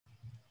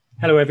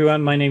Hello,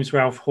 everyone. My name is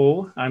Ralph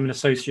Hall. I'm an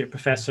associate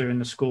professor in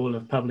the School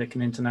of Public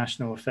and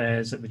International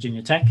Affairs at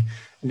Virginia Tech.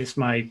 And it's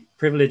my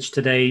privilege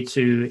today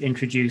to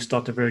introduce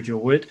Dr.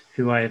 Virgil Wood,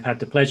 who I have had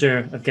the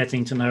pleasure of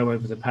getting to know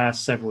over the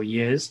past several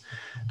years.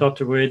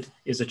 Dr. Wood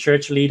is a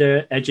church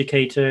leader,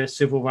 educator,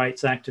 civil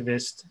rights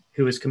activist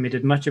who has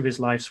committed much of his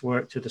life's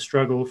work to the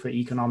struggle for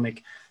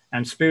economic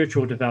and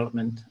spiritual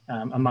development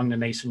among the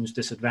nation's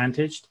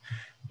disadvantaged.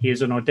 He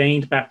is an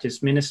ordained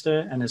Baptist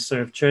minister and has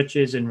served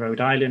churches in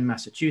Rhode Island,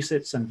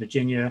 Massachusetts, and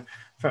Virginia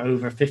for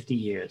over 50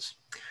 years.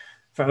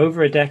 For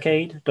over a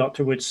decade,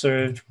 Dr. Wood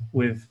served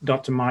with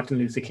Dr. Martin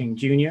Luther King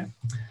Jr.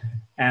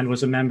 and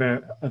was a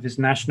member of his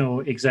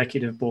national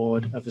executive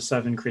board of the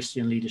Southern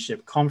Christian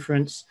Leadership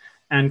Conference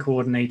and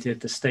coordinated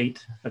the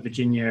state of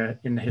Virginia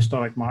in the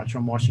historic March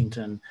on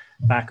Washington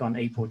back on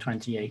April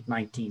 28,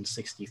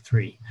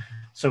 1963.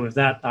 So with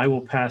that, I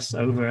will pass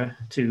over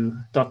to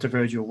Dr.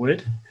 Virgil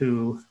Wood,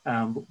 who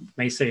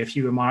may say a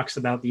few remarks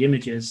about the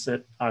images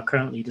that are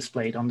currently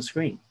displayed on the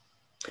screen.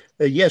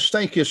 Yes,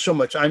 thank you so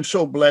much. I'm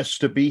so blessed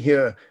to be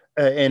here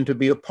and to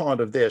be a part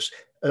of this.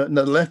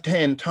 The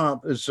left-hand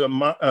top is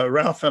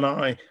Ralph and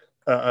I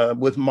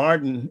with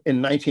Martin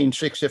in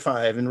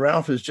 1965, and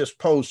Ralph has just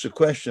posed a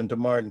question to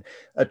Martin.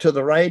 To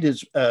the right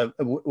is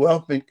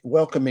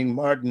welcoming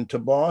Martin to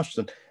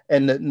Boston.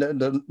 And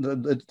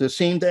the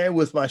scene there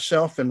with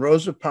myself and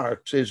Rosa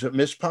Parks is that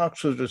Miss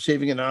Parks was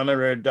receiving an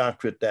honorary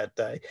doctorate that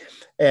day.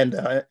 And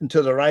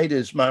to the right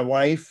is my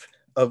wife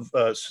of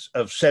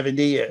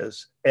 70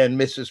 years and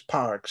Mrs.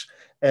 Parks.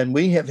 And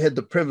we have had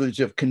the privilege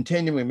of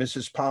continuing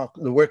Mrs. Parks,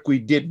 the work we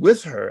did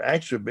with her,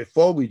 actually,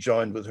 before we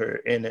joined with her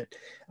in it,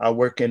 our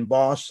work in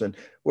Boston,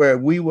 where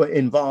we were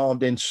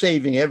involved in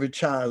saving every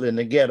child in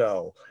the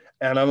ghetto.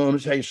 And I'm going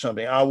to tell you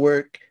something, our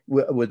work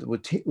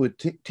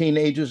with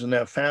teenagers and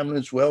their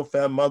families,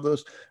 welfare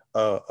mothers,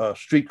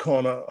 street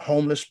corner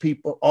homeless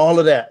people, all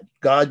of that.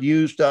 God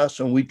used us,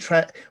 and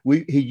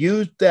he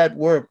used that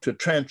work to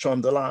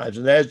transform the lives.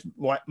 And that's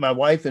why my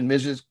wife and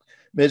Mrs.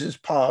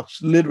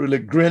 Parks literally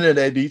grinning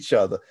at each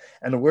other.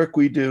 And the work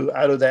we do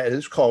out of that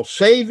is called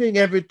Saving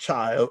Every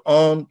Child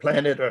on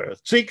Planet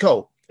Earth. Seek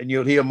hope, and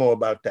you'll hear more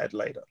about that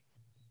later.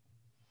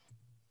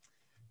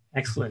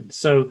 Excellent.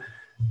 So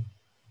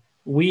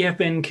we have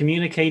been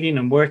communicating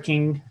and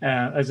working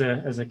as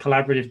a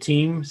collaborative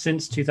team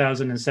since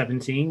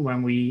 2017,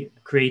 when we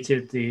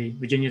created the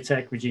Virginia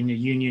Tech, Virginia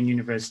Union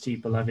University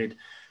Beloved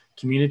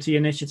Community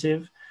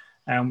Initiative.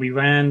 We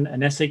ran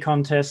an essay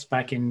contest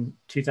back in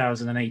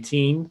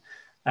 2018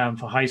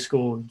 for high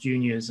school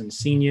juniors and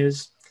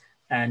seniors.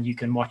 And you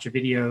can watch a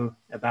video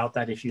about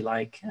that if you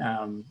like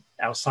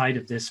outside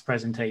of this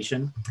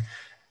presentation.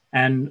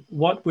 And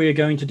what we're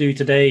going to do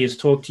today is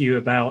talk to you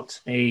about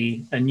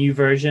a new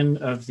version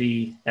of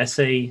the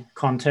essay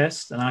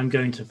contest. And I'm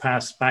going to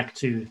pass back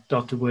to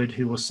Dr. Wood,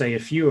 who will say a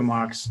few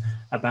remarks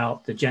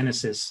about the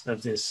genesis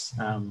of this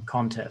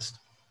contest.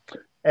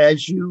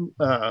 As you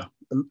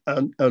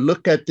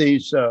look at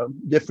these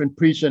different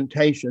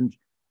presentations,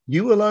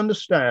 you will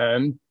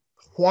understand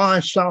why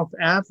South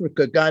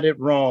Africa got it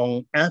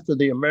wrong after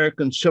the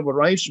American Civil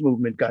Rights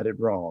Movement got it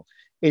wrong.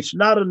 It's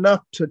not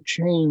enough to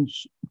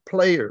change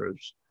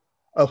players.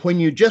 When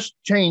you just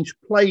change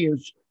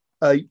players,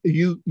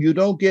 you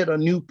don't get a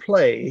new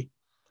play.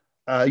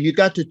 You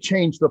got to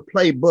change the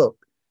playbook.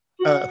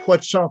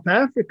 What South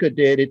Africa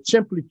did, it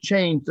simply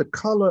changed the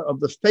color of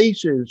the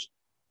faces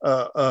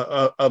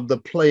of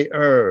the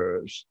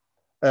players.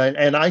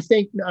 And I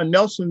think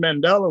Nelson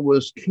Mandela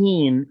was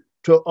keen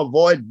to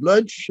avoid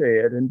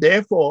bloodshed, and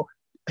therefore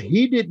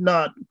he did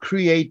not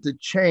create the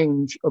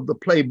change of the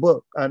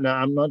playbook. And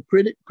I'm not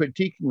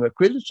critiquing or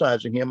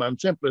criticizing him. I'm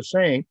simply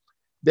saying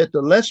that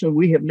the lesson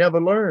we have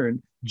never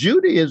learned,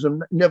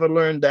 Judaism never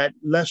learned that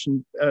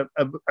lesson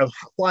of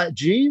why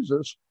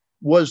Jesus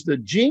was the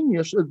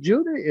genius of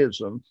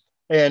Judaism.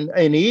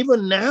 And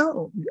even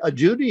now,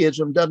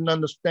 Judaism doesn't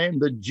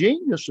understand the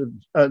genius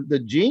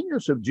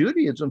of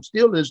Judaism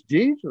still is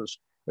Jesus,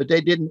 but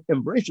they didn't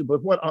embrace it.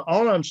 But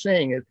all I'm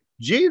saying is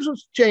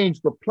Jesus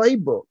changed the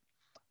playbook.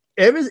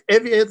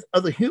 Every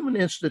other human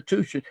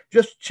institution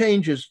just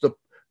changes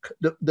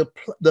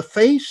the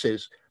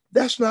faces.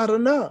 That's not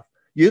enough.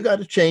 You got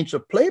to change the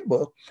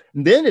playbook.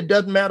 And then it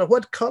doesn't matter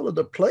what color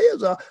the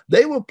players are.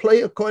 They will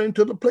play according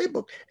to the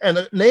playbook. And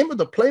the name of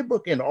the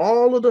playbook in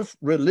all of the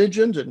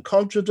religions and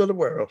cultures of the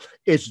world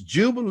is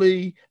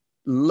Jubilee,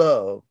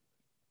 love,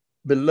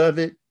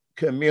 beloved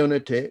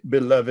community,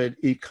 beloved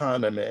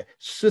economy,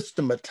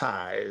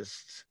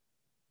 systematized.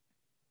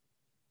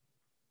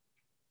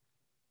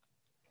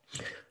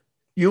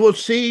 You will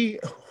see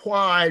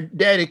why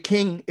Daddy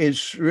King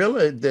is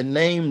really the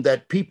name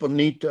that people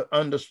need to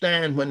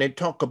understand when they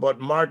talk about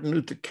Martin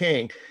Luther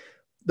King.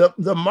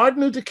 The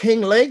Martin Luther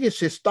King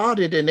legacy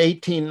started in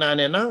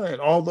 1899,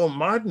 although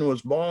Martin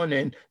was born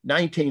in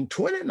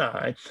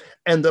 1929.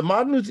 And the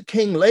Martin Luther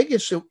King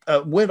legacy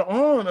went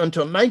on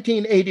until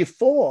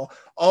 1984,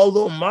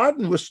 although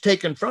Martin was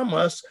taken from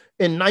us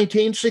in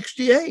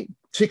 1968,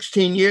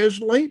 16 years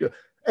later.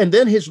 And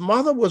then his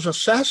mother was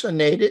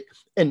assassinated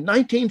in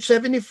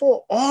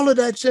 1974. All of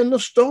that's in the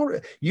story.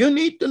 You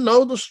need to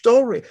know the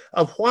story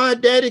of why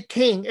Daddy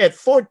King at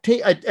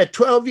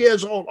 12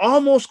 years old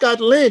almost got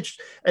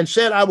lynched and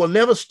said, I will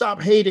never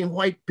stop hating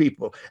white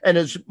people. And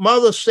his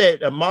mother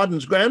said,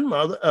 Martin's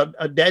grandmother,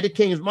 Daddy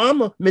King's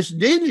mama, Miss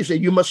Dealey,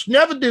 said, you must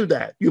never do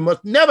that. You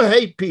must never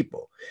hate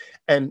people.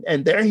 And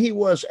there he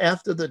was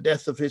after the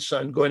death of his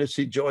son going to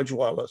see George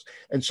Wallace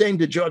and saying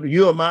to George,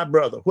 you are my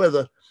brother.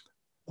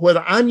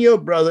 Whether I'm your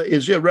brother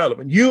is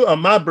irrelevant. You are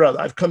my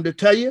brother. I've come to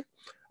tell you,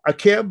 I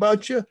care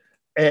about you.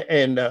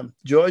 And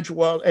George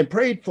Wallace, and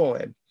prayed for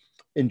him.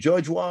 And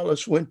George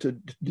Wallace went to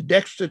the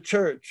Dexter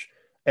Church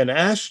and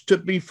asked to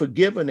be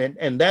forgiven.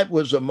 And that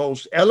was the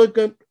most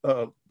elegant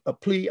a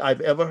plea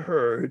I've ever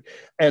heard.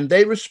 And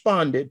they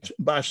responded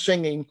by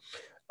singing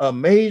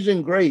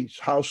Amazing Grace,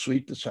 how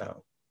sweet the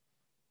sound.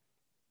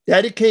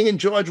 Daddy King and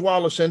George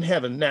Wallace in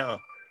heaven now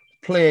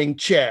playing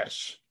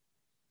chess.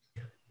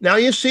 Now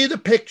you see the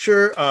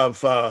picture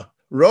of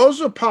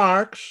Rosa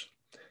Parks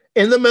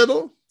in the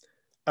middle,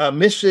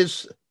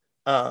 Mrs.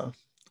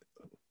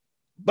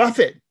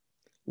 Buffett,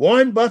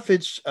 Warren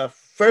Buffett's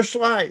first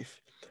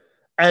wife,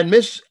 and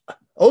Miss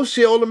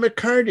Osceola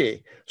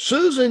McCurdy,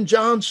 Susan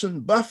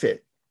Johnson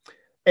Buffett.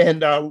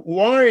 And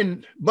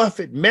Warren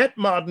Buffett met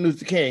Martin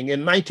Luther King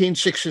in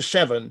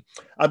 1967.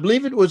 I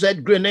believe it was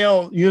at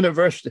Grinnell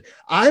University.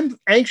 I'm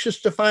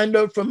anxious to find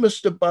out from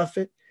Mr.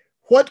 Buffett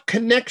what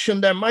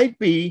connection there might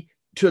be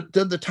to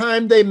the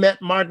time they met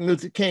Martin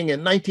Luther King in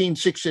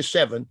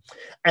 1967,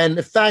 and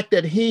the fact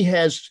that he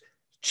has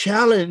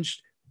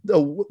challenged the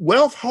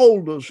wealth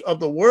holders of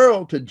the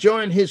world to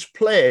join his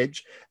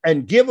pledge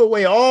and give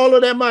away all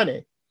of their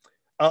money,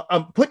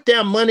 put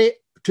their money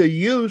to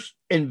use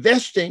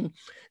investing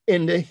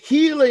in the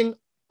healing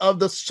of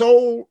the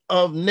soul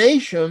of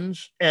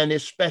nations, and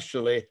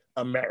especially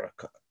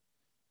America.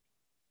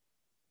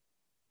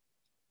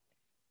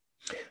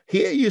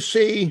 Here you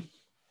see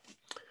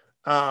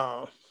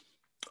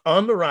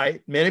on the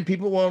right, many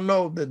people won't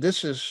know that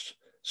this is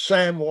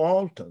Sam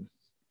Walton.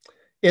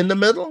 In the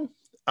middle,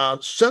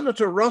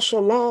 Senator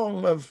Russell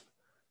Long of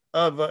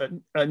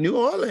New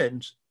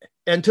Orleans.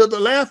 And to the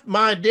left,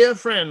 my dear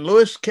friend,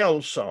 Louis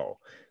Kelso,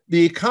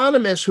 the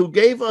economist who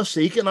gave us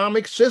the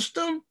economic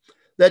system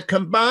that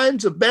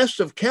combines the best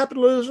of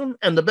capitalism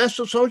and the best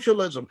of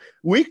socialism.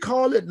 We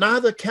call it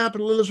neither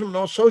capitalism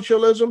nor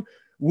socialism.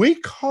 We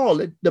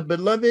call it the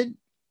beloved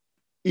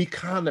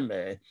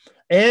economy.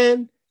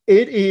 And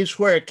it is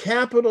where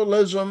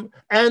capitalism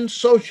and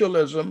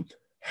socialism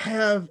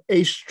have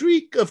a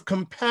streak of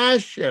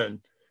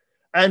compassion.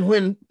 And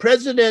when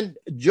President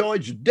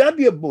George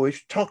W.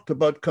 Bush talked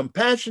about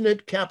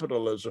compassionate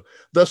capitalism,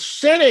 the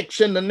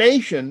cynics in the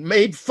nation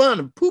made fun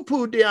and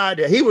poo-pooed the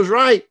idea. He was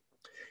right.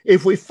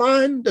 If we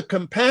find the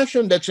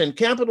compassion that's in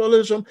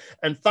capitalism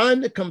and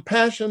find the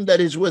compassion that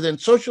is within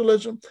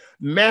socialism,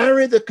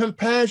 marry the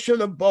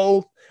compassion of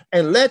both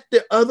and let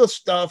the other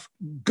stuff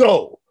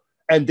go.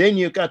 And then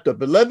you got the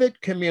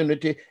beloved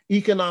community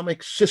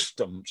economic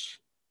systems.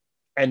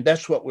 And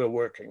that's what we're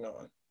working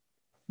on.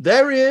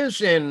 There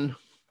is in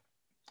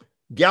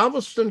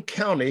Galveston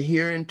County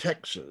here in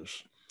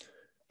Texas,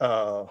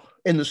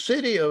 in the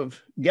city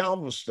of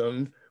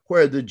Galveston,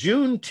 where the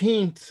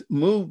Juneteenth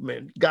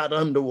movement got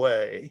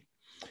underway,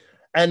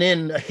 and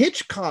in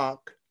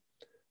Hitchcock,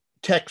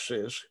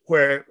 Texas,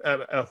 where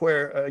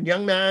a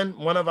young man,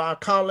 one of our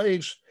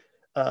colleagues,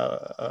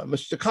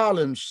 Mr.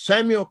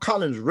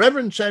 Collins,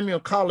 Reverend Samuel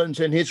Collins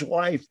and his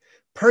wife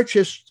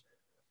purchased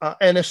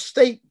an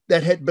estate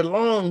that had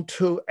belonged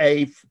to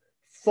a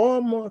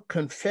former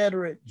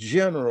Confederate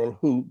general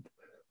who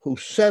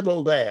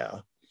settled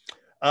there.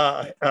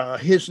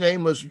 His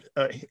name was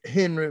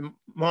Henry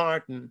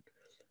Martin,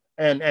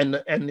 and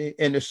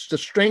it's the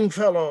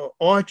Stringfellow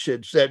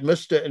Orchards that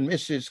Mr. and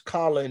Mrs.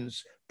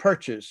 Collins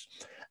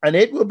purchased, and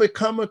it will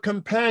become a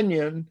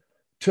companion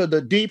to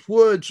the Deep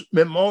Woods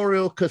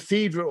Memorial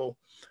Cathedral,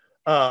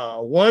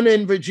 one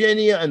in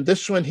Virginia and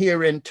this one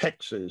here in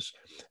Texas.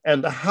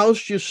 And the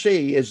house you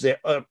see is the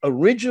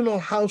original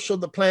house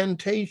of the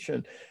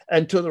plantation.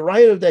 And to the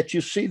right of that,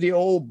 you see the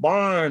old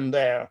barn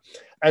there.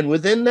 And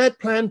within that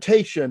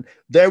plantation,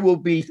 there will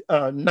be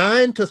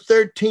 9 to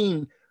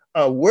 13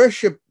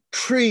 worship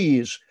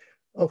trees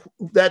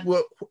that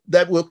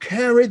will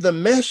carry the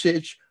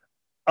message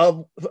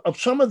of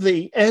some of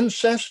the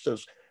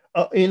ancestors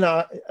in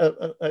our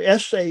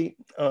essay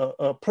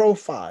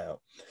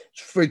profile.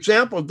 For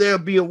example, there'll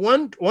be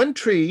one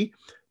tree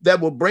that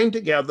will bring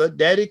together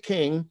Daddy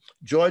King,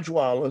 George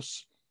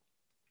Wallace,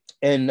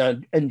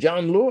 and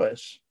John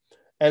Lewis.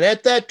 And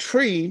at that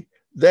tree,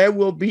 there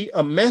will be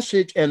a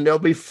message, and there'll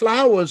be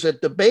flowers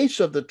at the base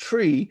of the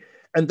tree,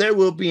 and there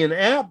will be an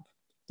app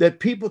that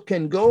people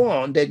can go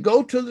on. They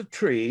go to the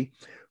tree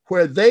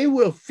where they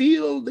will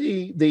feel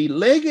the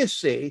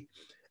legacy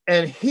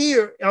and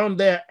hear on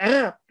their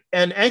app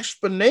an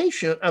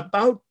explanation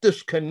about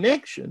this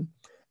connection,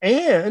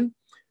 and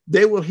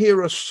they will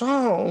hear a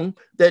song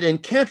that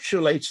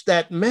encapsulates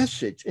that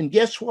message. And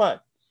guess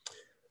what?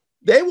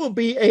 They will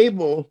be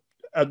able,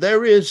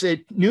 there is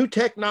a new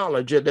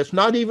technology that's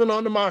not even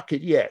on the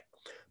market yet,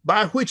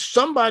 by which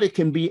somebody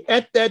can be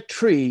at that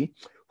tree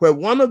where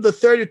one of the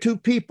 32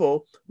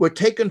 people were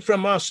taken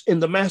from us in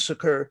the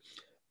massacre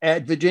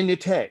at Virginia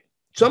Tech.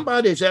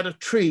 Somebody's at a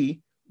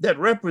tree that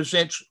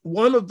represents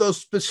one of those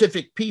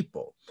specific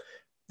people.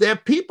 There are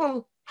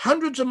people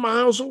hundreds of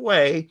miles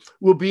away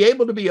will be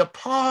able to be a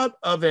part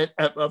of a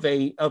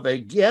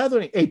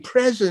gathering, a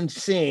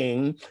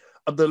presencing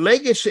of the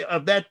legacy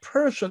of that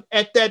person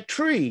at that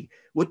tree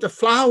with the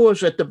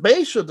flowers at the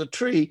base of the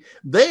tree.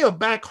 They are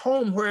back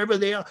home wherever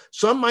they are.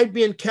 Some might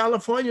be in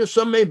California,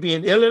 some may be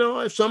in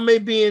Illinois, some may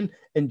be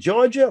in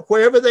Georgia,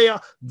 wherever they are.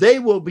 They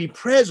will be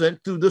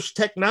present through this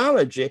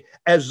technology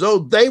as though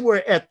they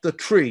were at the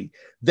tree.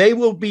 They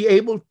will be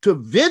able to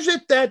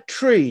visit that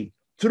tree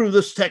through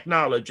this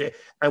technology,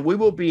 and we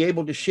will be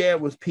able to share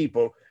with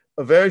people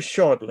very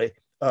shortly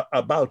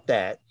about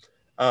that.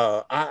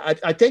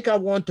 I think I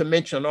want to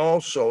mention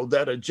also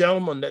that a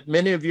gentleman that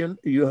many of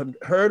you have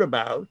heard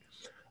about,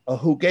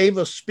 who gave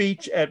a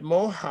speech at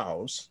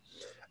Morehouse,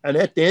 and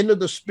at the end of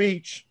the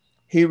speech,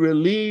 he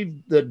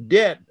relieved the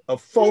debt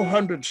of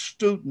 400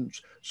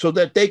 students so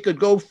that they could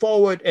go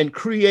forward and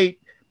create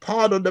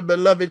part of the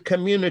beloved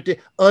community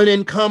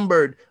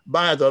unencumbered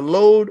by the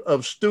load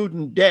of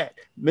student debt.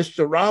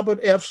 Mr. Robert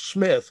F.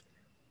 Smith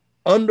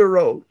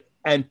underwrote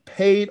and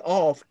paid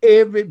off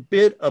every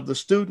bit of the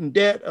student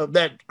debt of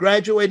that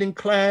graduating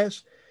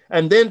class,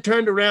 and then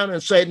turned around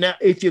and said, now,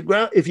 if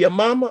your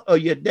mama or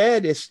your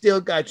dad has still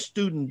got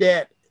student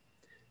debt,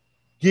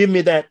 give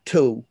me that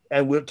too,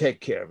 and we'll take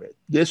care of it.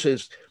 This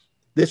is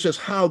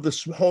how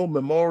this whole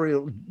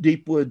Memorial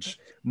Deep Woods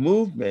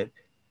movement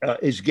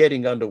is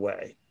getting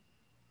underway.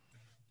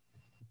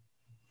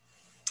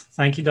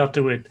 Thank you,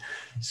 Dr. Wood.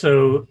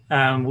 So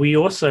we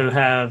also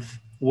have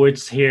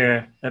woods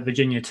here at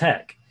Virginia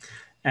Tech.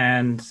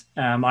 And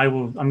I'm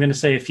going to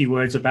say a few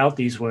words about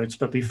these woods,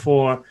 but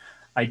before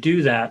I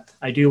do that,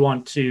 I do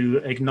want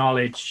to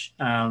acknowledge,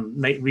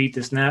 read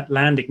this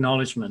land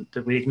acknowledgement,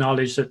 that we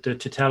acknowledge that the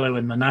Tutelo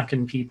and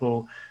Monacan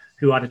people,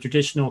 who are the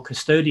traditional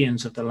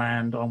custodians of the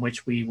land on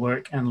which we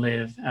work and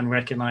live, and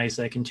recognize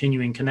their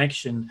continuing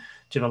connection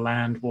to the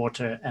land,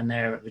 water, and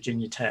air at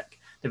Virginia Tech,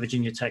 that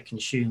Virginia Tech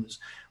consumes.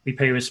 We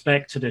pay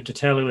respect to the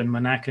Tutelo and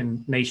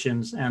Monacan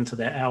nations and to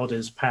their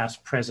elders,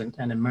 past, present,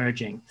 and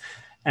emerging.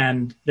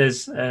 And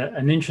there's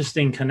an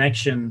interesting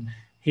connection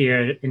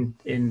here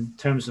in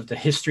terms of the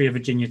history of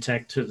Virginia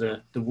Tech to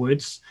the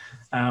woods.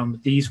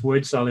 These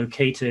woods are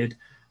located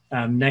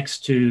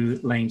next to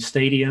Lane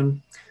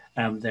Stadium.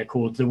 They're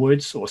called the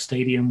Woods or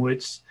Stadium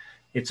Woods.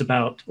 It's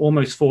about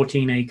almost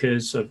 14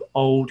 acres of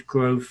old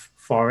growth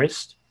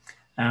forest.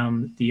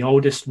 The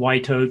oldest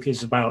white oak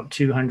is about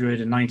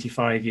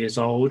 295 years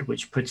old,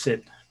 which puts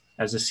it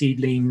as a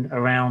seedling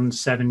around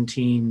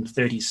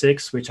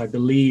 1736, which I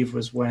believe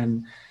was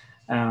when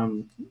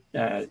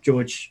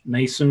George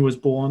Mason was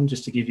born,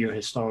 just to give you a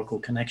historical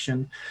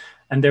connection.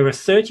 And there are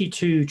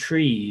 32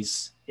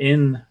 trees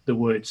in the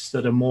woods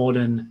that are more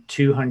than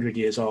 200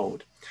 years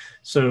old.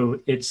 So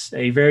it's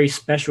a very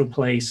special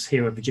place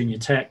here at Virginia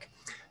Tech,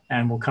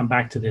 and we'll come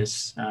back to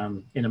this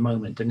in a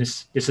moment. And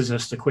this is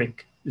just a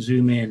quick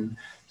zoom in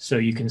so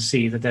you can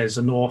see that there's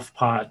a north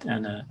part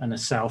and a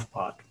south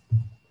part.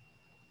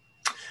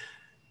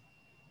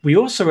 We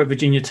also at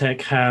Virginia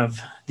Tech have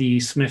the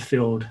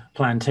Smithfield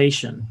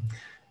Plantation.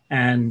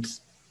 And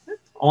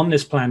on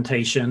this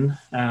plantation,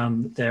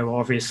 there were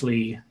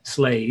obviously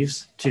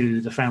slaves to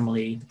the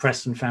family, the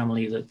Preston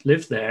family that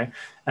lived there.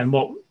 And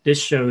what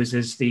this shows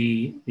is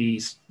the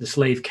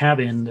slave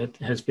cabin that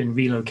has been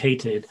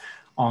relocated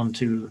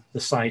onto the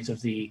site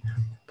of the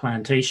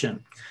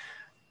plantation.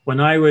 When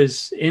I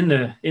was in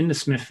the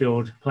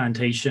Smithfield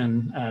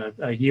Plantation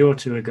a year or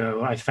two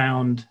ago, I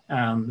found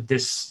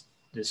this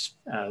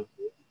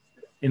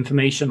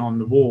information on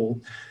the wall.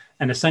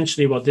 And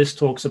essentially what this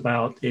talks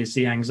about is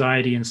the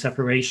anxiety and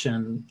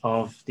separation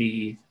of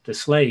the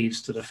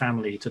slaves to the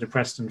family, to the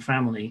Preston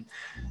family.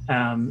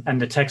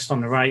 And the text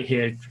on the right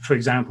here, for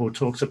example,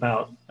 talks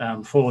about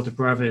 4 of the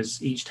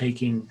brothers each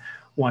taking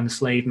one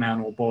slave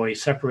man or boy,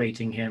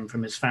 separating him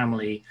from his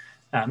family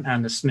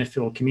and the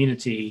Smithfield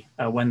community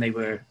when they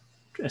were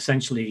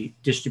essentially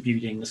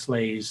distributing the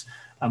slaves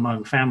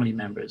among family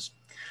members.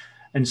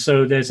 And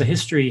so there's a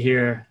history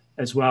here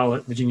as well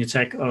at Virginia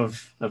Tech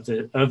of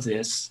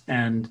this,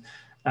 and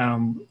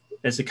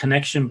there's a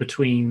connection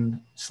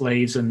between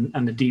slaves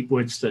and the deep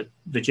woods that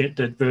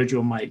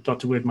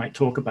Dr. Wood might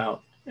talk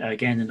about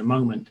again in a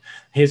moment.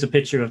 Here's a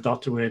picture of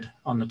Dr. Wood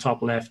on the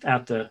top left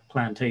at the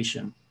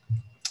plantation.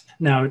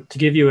 Now, to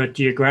give you a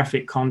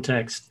geographic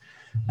context,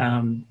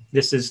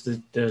 this is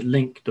the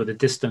link or the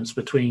distance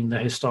between the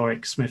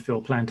historic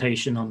Smithfield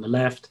Plantation on the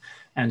left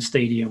and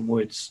Stadium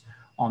Woods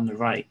on the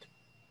right.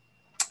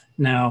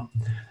 Now,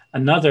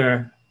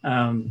 another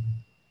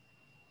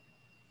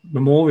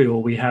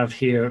memorial we have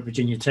here at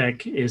Virginia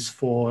Tech is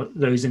for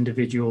those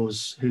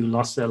individuals who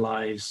lost their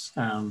lives,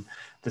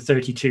 the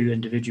 32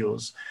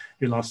 individuals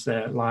who lost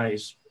their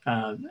lives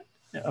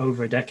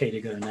over a decade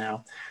ago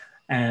now.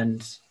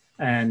 And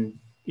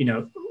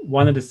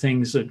one of the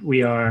things that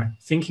we are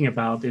thinking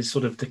about is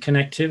sort of the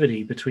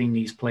connectivity between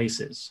these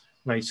places,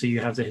 right? So you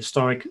have the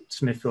historic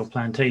Smithfield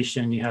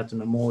Plantation, you have the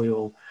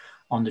memorial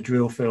on the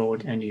drill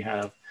field, and you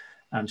have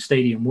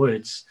Stadium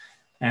Woods.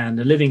 And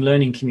the living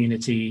learning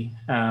community,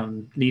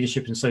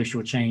 leadership and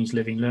social change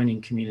living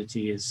learning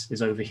community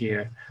is over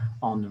here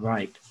on the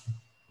right.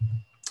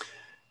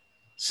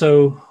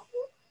 So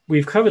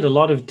we've covered a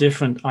lot of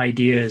different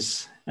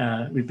ideas.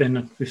 We've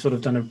sort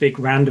of done a big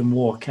random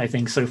walk, I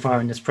think, so far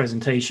in this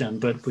presentation,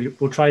 but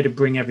we'll try to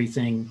bring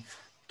everything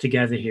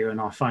together here in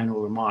our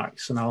final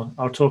remarks. And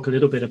I'll talk a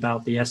little bit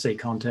about the essay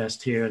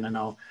contest here, and then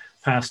I'll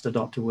pass to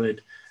Dr.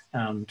 Wood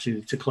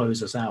to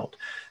close us out.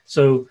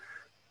 So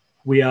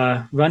we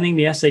are running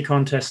the essay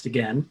contest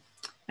again,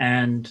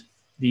 and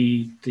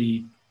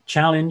the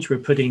challenge we're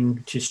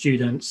putting to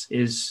students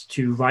is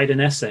to write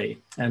an essay.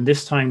 And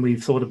this time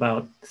we've thought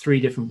about 3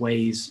 different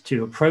ways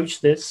to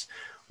approach this.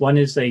 One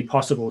is a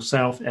possible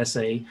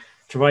self-essay,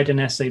 to write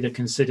an essay that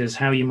considers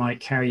how you might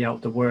carry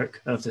out the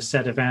work of the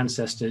set of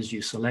ancestors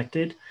you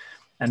selected.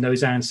 And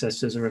those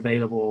ancestors are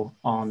available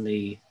on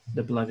the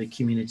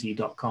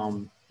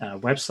belovedcommunity.com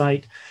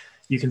website.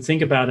 You can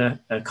think about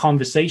a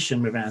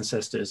conversation with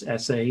ancestors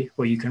essay,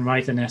 where you can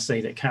write an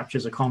essay that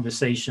captures a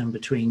conversation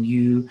between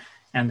you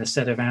and the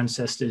set of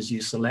ancestors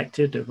you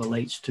selected that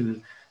relates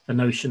to the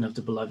notion of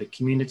the beloved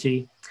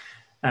community.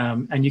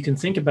 And you can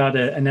think about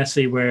an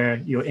essay where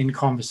you're in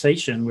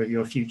conversation with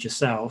your future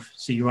self.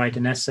 So you write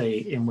an essay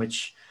in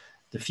which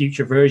the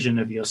future version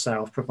of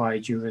yourself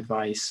provides you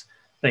advice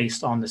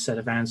based on the set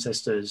of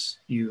ancestors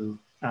you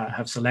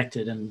have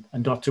selected.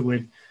 And Dr.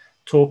 Wood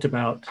talked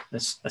about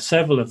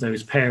several of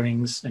those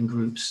pairings and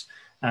groups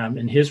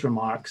in his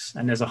remarks,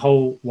 and there's a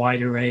whole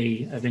wide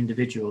array of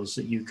individuals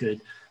that you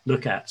could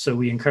look at. So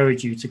we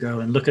encourage you to go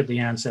and look at the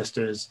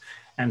ancestors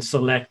and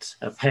select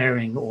a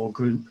pairing or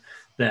group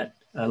that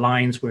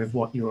aligns with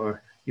what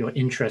your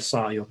interests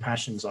are, your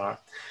passions are.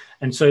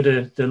 And so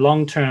the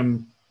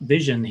long-term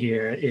vision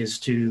here is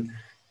to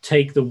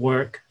take the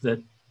work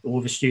that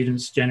all the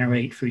students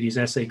generate through these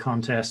essay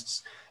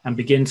contests and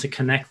begin to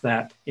connect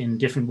that in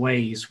different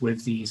ways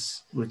with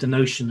the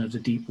notion of the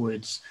deep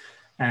woods.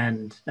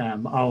 And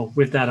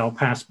with that, I'll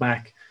pass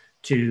back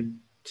to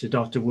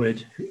Dr.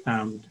 Wood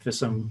for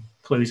some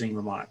closing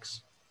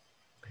remarks.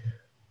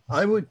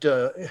 I would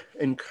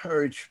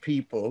encourage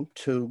people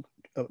to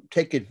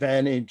take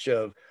advantage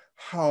of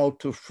how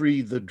to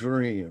free the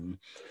dream.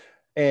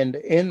 And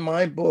in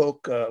my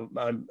book,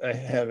 I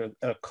have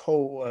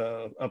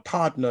a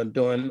partner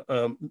doing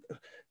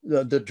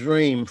the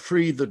dream,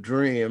 Free the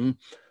Dream,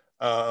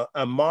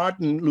 a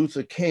Martin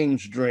Luther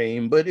King's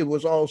dream, but it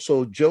was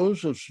also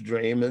Joseph's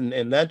dream,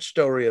 and that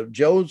story of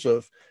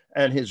Joseph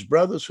and his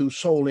brothers who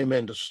sold him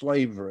into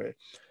slavery.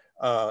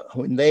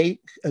 When they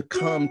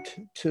come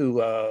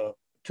to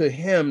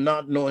him,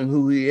 not knowing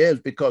who he is,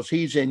 because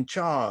he's in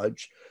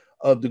charge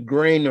of the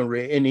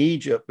granary in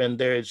Egypt, and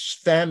there's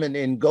famine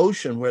in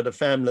Goshen where the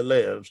family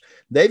lives.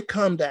 They've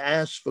come to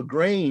ask for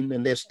grain,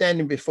 and they're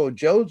standing before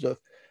Joseph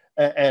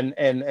and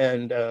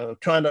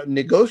trying to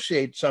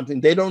negotiate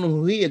something. They don't know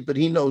who he is, but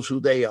he knows who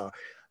they are.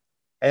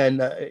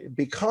 And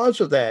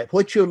because of that,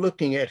 what you're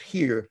looking at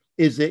here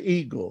is the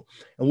eagle.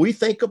 And we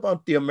think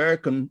about the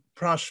American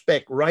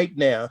prospect right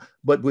now,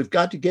 but we've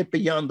got to get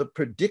beyond the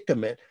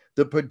predicament.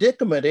 The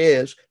predicament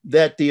is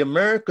that the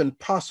American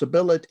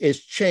possibility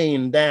is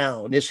chained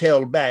down, is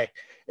held back.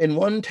 In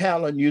one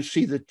talent, you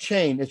see the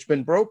chain, it's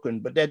been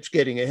broken, but that's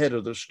getting ahead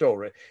of the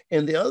story.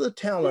 In the other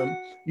talent,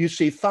 you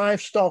see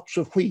 5 stalks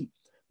of wheat.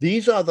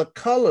 These are the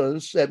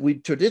colors that we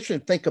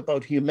traditionally think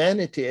about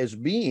humanity as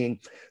being.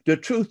 The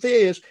truth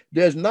is,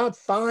 there's not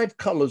 5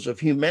 colors of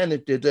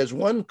humanity. There's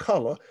one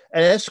color,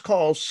 and that's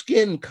called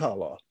skin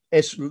color.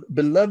 It's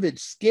beloved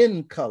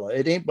skin color.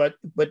 It ain't, but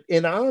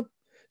in our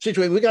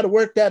situation, we got to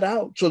work that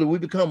out so that we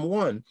become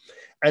one.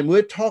 And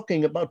we're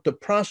talking about the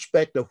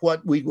prospect of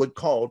what we would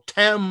call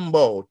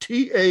Tambo,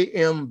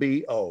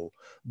 Tambo,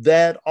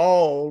 that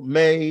all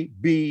may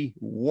be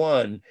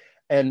one.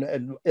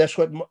 And that's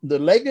what the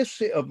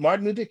legacy of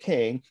Martin Luther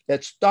King,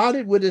 that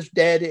started with his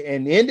daddy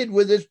and ended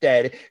with his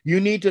daddy. You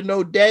need to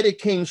know Daddy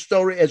King's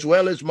story as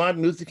well as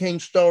Martin Luther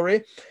King's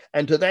story.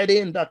 And to that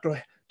end,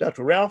 Dr.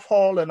 Ralph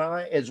Hall and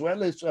I, as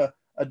well as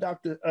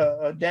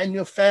Dr.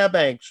 Daniel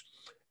Fairbanks,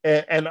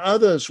 and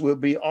others will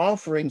be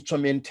offering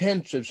some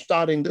intensives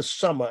starting this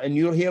summer, and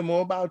you'll hear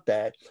more about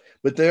that.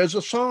 But there's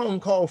a song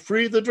called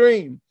Free the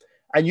Dream,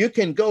 and you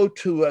can go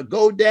to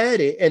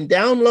GoDaddy and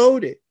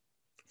download it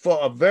for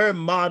a very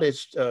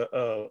modest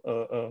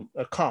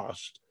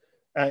cost,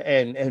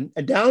 and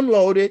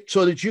download it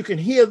so that you can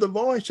hear the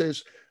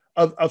voices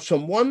of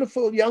some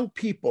wonderful young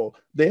people.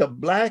 They are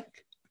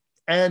Black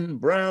and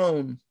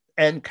brown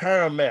and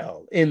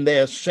caramel in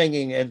their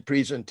singing and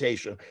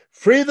presentation.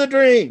 Free the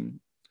dream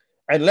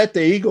and let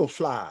the eagle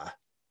fly.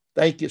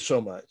 Thank you so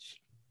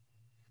much.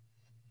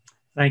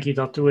 Thank you,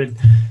 Dr. Wood.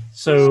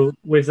 So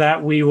with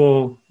that, we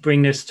will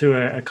bring this to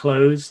a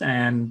close,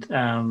 and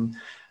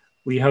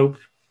we hope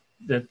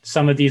that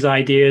some of these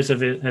ideas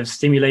have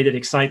stimulated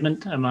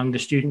excitement among the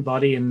student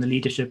body in the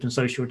Leadership and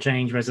Social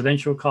Change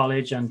Residential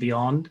College and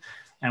beyond.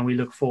 And we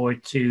look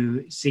forward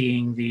to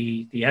seeing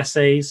the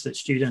essays that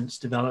students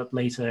develop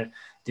later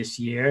this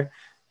year.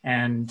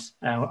 And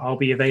I'll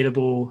be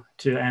available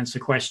to answer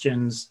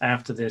questions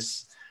after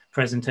this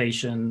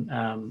presentation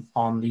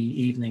on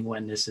the evening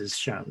when this is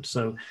shown.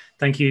 So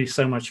thank you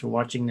so much for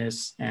watching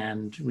this,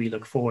 and we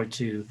look forward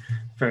to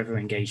further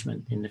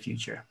engagement in the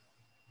future.